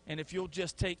 And if you'll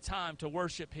just take time to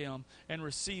worship Him and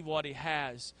receive what He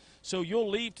has. So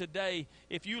you'll leave today.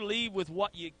 If you leave with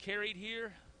what you carried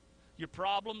here, your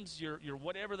problems, your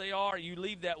whatever they are, you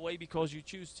leave that way because you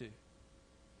choose to.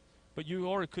 But you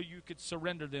could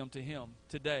surrender them to Him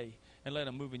today and let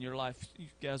Him move in your life. You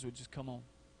guys would just come on.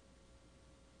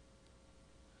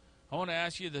 I want to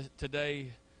ask you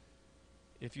today,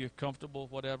 if you're comfortable,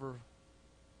 whatever,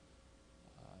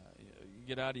 you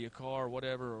get out of your car or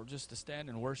whatever, or just to stand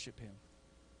and worship Him.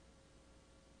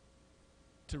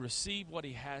 To receive what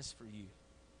He has for you.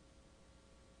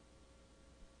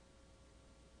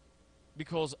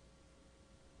 Because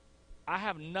I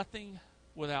have nothing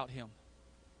without Him.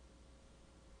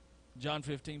 John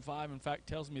 15:5, in fact,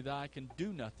 tells me that I can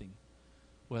do nothing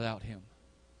without Him.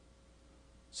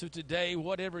 So today,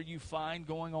 whatever you find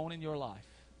going on in your life,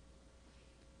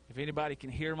 if anybody can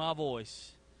hear my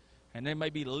voice, and they may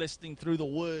be listening through the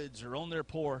woods or on their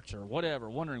porch or whatever,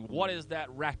 wondering, what is that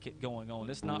racket going on?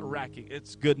 It's not racket,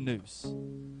 it's good news.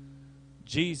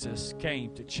 Jesus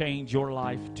came to change your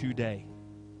life today.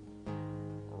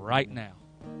 Right now.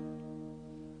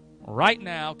 Right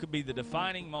now could be the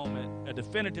defining moment, a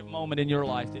definitive moment in your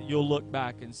life that you'll look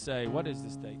back and say, what is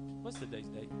this date? What's today's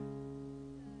date?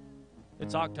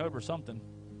 It's October something.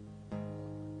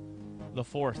 The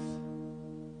 4th.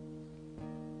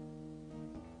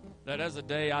 That as a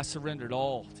day I surrendered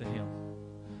all to Him.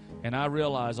 And I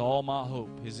realize all my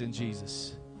hope is in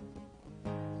Jesus.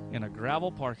 In a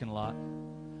gravel parking lot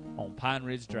on Pine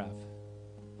Ridge Drive.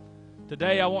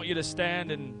 Today I want you to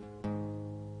stand and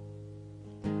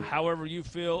however you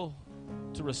feel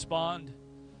to respond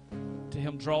to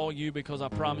Him drawing you, because I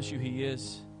promise you He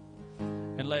is.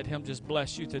 And let Him just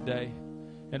bless you today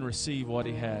and receive what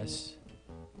He has.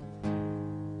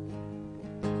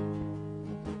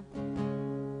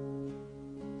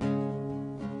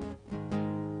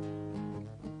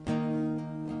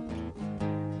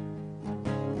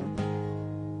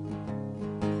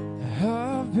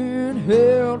 I've been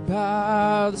held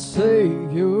by the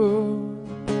Savior.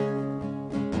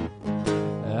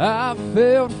 I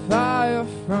felt fire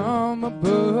from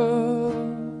above.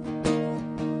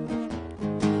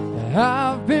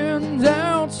 I've been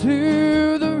down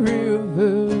to the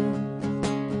river.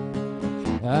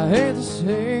 I ain't the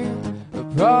same, a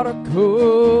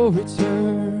prodigal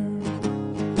return.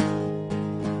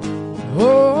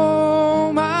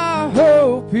 Oh, my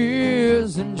hope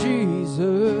is in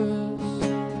Jesus.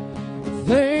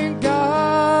 Thank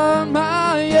God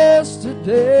my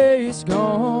yesterday's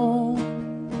gone.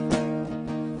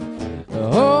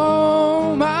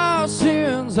 Oh, my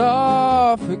sins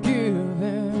are forgiven.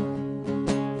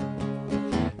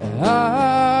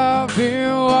 I've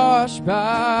been washed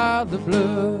by the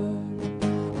blood.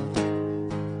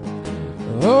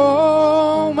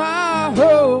 Oh, my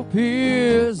hope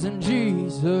is in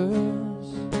Jesus.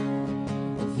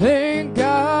 Thank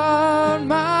God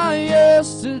my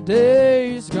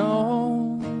yesterday's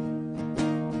gone.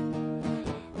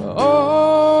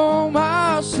 Oh,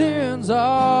 my sins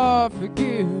are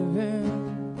forgiven.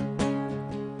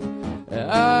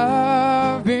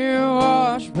 I've been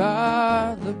washed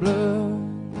by the blood.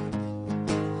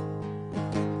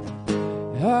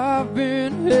 I've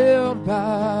been held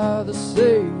by the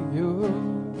Savior.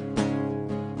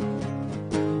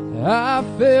 I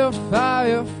felt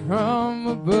fire from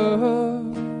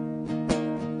above.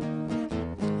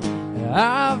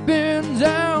 I've been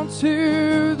down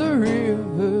to the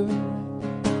river,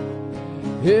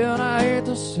 and I ain't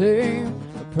the same,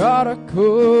 a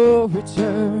prodigal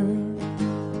return.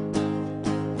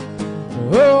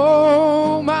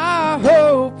 Oh, my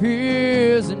hope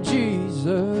is in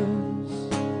Jesus.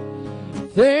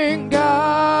 Thank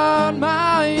God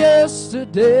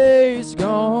yesterday's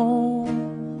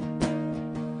gone.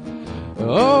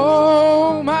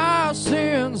 Oh, my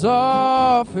sins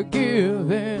are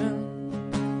forgiven.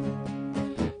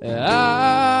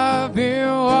 I've been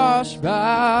washed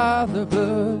by the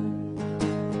blood.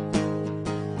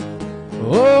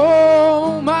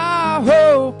 Oh, my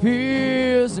hope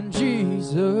is in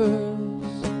Jesus.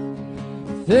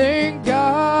 Thank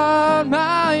God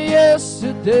my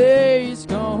yesterday's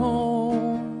gone.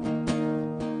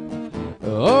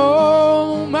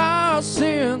 Oh, my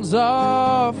sins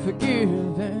are forgiven.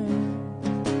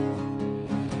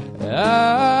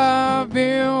 I've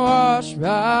been washed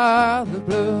by the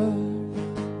blood.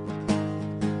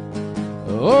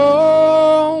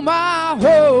 Oh, my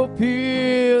hope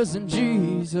is in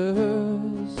Jesus.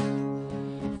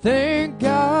 Thank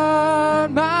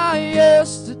God my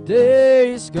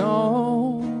yesterday's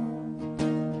gone.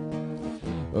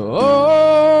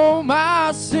 Oh,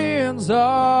 my sins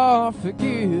are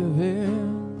forgiven.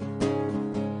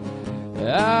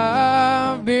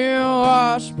 I've been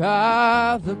washed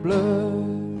by the blood.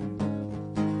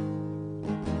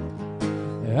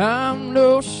 I'm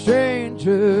no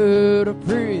stranger to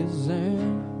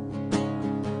prison.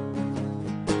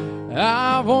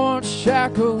 I've worn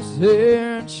shackles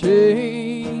and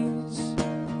chains.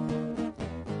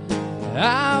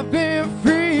 I've been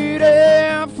freed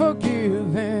and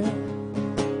forgiven.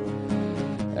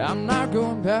 I'm not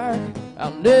going back.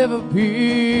 I'll never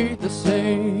be the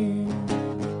same.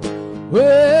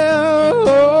 Well,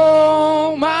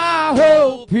 oh, my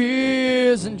hope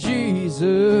is in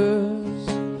Jesus.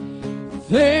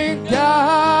 Thank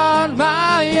God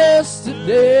my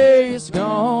yesterday's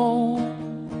gone.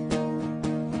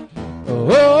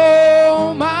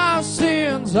 Oh, my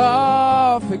sins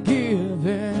are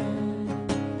forgiven.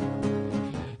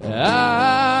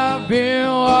 I've been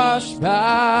washed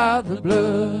by the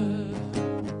blood.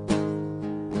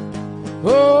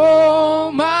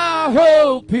 Oh, my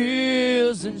hope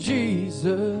is in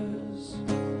Jesus.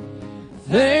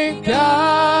 Thank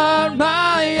God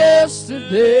my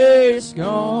yesterday's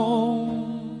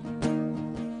gone.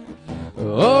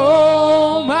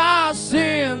 Oh, my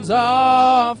sins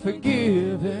are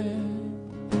forgiven.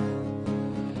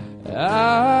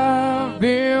 I've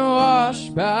been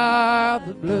washed by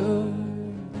the blood.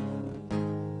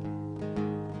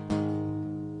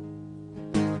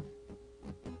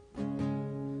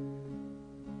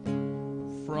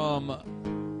 From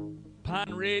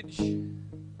Pine Ridge to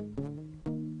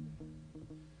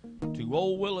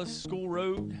Old Willis School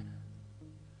Road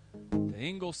to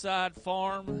Ingleside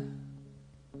Farm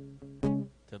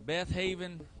to Beth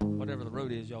Haven, whatever the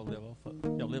road is y'all live off of.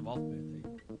 Y'all live off Beth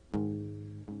Haven.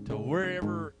 To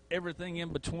wherever, everything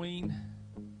in between.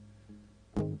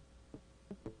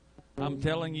 I'm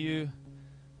telling you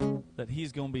that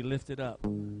he's going to be lifted up.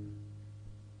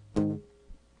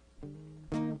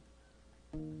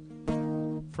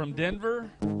 From Denver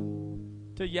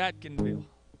to Yadkinville.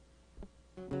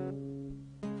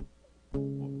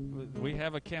 We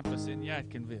have a campus in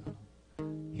Yadkinville.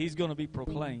 He's going to be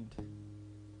proclaimed.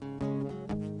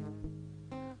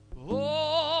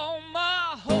 Oh,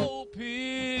 my hope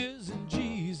is in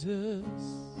Jesus.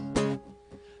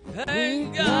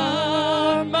 Thank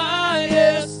God my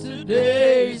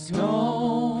yesterday's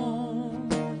gone.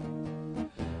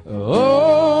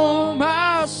 Oh,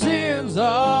 my sins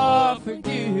are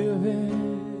forgiven.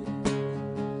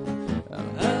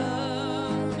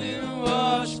 I've been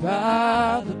washed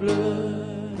by the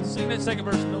blood. Sing that second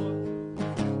verse, Noah.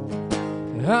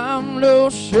 I'm no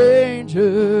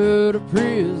stranger to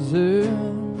prison.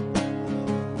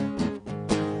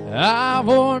 I've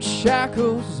worn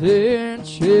shackles and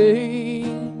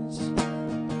chains.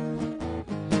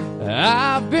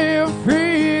 I've been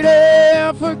freed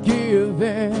and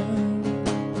forgiven.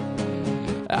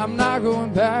 I'm not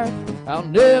going back. I'll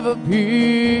never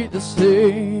be the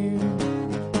same.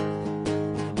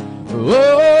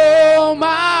 Oh,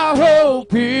 my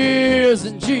hope is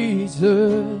in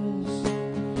Jesus.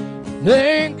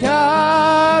 Thank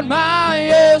God my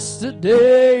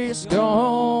yesterday's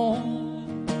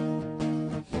gone.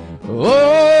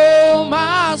 Oh,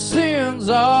 my sins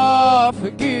are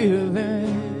forgiven.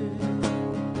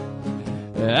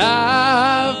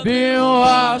 I've been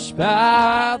washed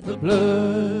by the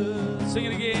blood. Sing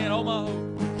it again, oh my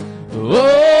hope.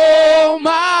 Oh,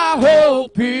 my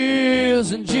hope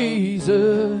is in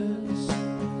Jesus.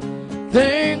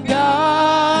 Thank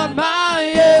God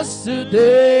my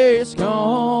yesterday's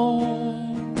gone.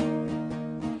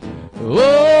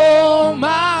 Oh,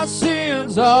 my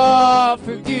sins are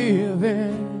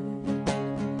forgiven.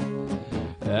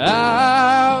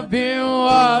 I've been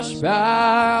washed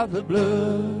by the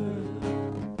blood.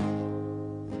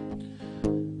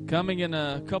 coming in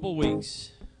a couple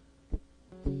weeks.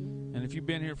 And if you've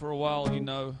been here for a while, you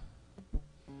know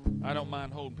I don't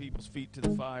mind holding people's feet to the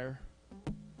fire.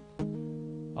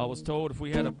 I was told if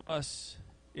we had a bus,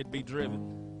 it'd be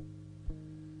driven.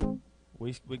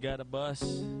 We got a bus,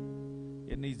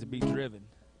 it needs to be driven.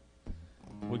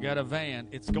 We got a van,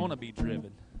 it's going to be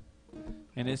driven.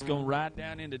 And it's going to ride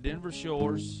down into Denver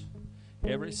Shores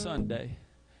every Sunday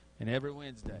and every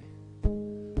Wednesday.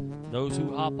 Those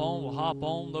who hop on will hop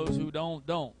on. Those who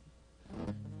don't.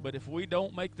 But if we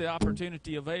don't make the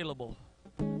opportunity available,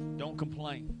 don't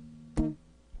complain.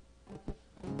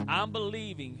 I'm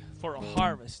believing for a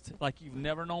harvest like you've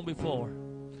never known before.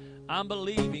 I'm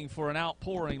believing for an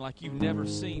outpouring like you've never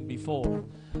seen before.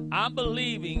 I'm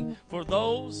believing for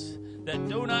those that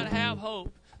do not have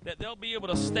hope, that they'll be able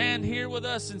to stand here with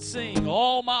us and sing,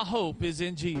 all my hope is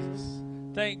in Jesus.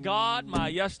 Thank God my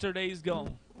yesterday's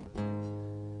gone.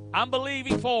 I'm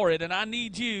believing for it, and I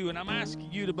need you, and I'm asking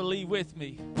you to believe with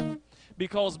me.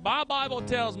 Because my Bible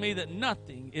tells me that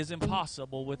nothing is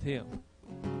impossible with Him.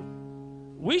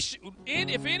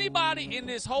 If anybody in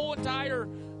this whole entire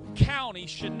county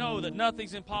should know that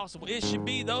nothing's impossible, it should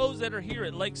be those that are here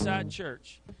at Lakeside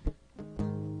Church.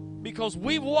 Because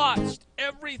we've watched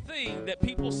everything that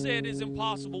people said is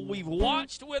impossible. We've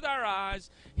watched with our eyes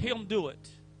Him do it.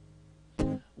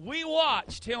 We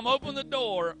watched Him open the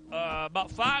door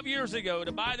about 5 years ago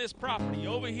to buy this property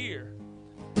over here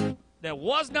that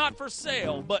was not for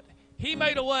sale, but He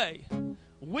made a way.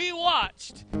 We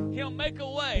watched Him make a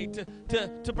way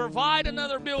to provide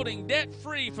another building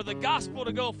debt-free for the gospel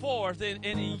to go forth in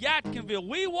Yadkinville.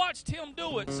 We watched Him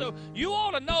do it. So you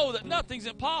ought to know that nothing's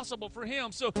impossible for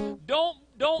Him. So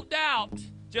don't doubt.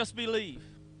 Just believe.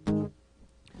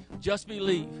 Just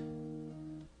believe.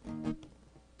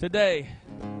 Today,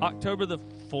 October the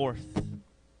 4th,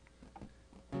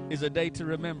 is a day to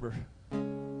remember.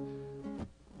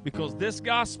 Because this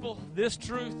gospel, this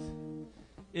truth,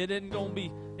 it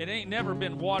ain't never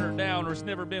been watered down or it's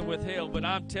never been withheld. But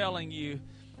I'm telling you,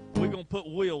 we're going to put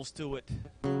wheels to it.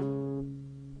 We're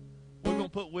going to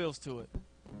put wheels to it.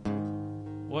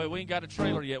 Well, we ain't got a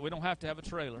trailer yet. We don't have to have a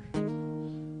trailer.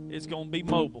 It's going to be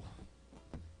mobile.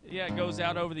 Yeah, it goes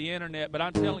out over the internet, but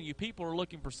I'm telling you, people are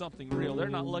looking for something real. They're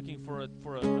not looking for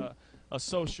a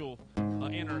social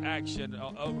interaction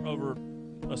over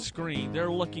a screen.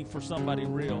 They're looking for somebody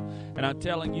real. And I'm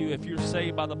telling you, if you're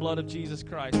saved by the blood of Jesus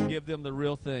Christ, give them the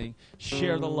real thing.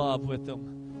 Share the love with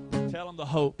them. Tell them the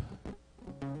hope.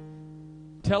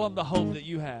 Tell them the hope that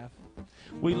you have.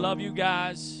 We love you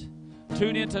guys.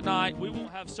 Tune in tonight. We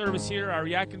won't have service here. Our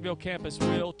Yadkinville campus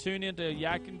will. Tune into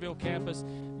Yadkinville campus.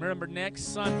 Remember,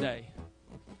 next Sunday,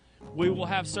 we will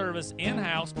have service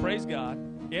in-house. Praise God.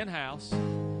 In-house.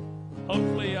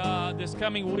 Hopefully, this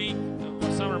coming week,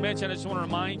 what Summer mentioned, I just want to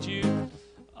remind you,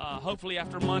 hopefully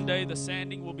after Monday, the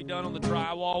sanding will be done on the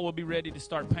drywall. We'll be ready to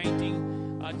start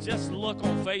painting. Just look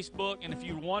on Facebook, and if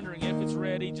you're wondering if it's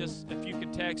ready, just if you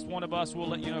can text one of us, we'll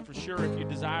let you know for sure if you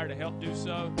desire to help do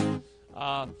so.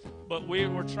 But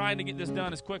we're trying to get this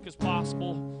done as quick as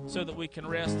possible so that we can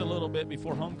rest a little bit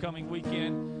before homecoming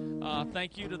weekend.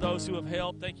 Thank you to those who have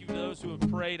helped. Thank you to those who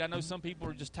have prayed. I know some people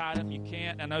are just tied up and you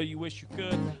can't. I know you wish you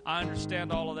could. I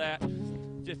understand all of that.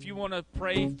 If you want to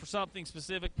pray for something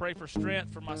specific, pray for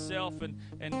strength for myself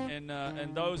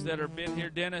and those that have been here.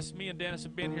 Dennis, me and Dennis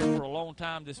have been here for a long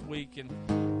time this week.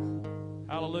 And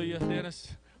hallelujah, Dennis.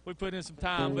 We put in some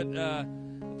time, but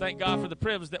thank God for the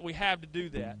privilege that we have to do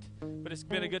that. But it's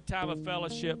been a good time of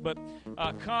fellowship. But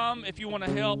come if you want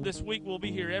to help. This week we'll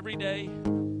be here every day.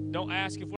 Don't ask if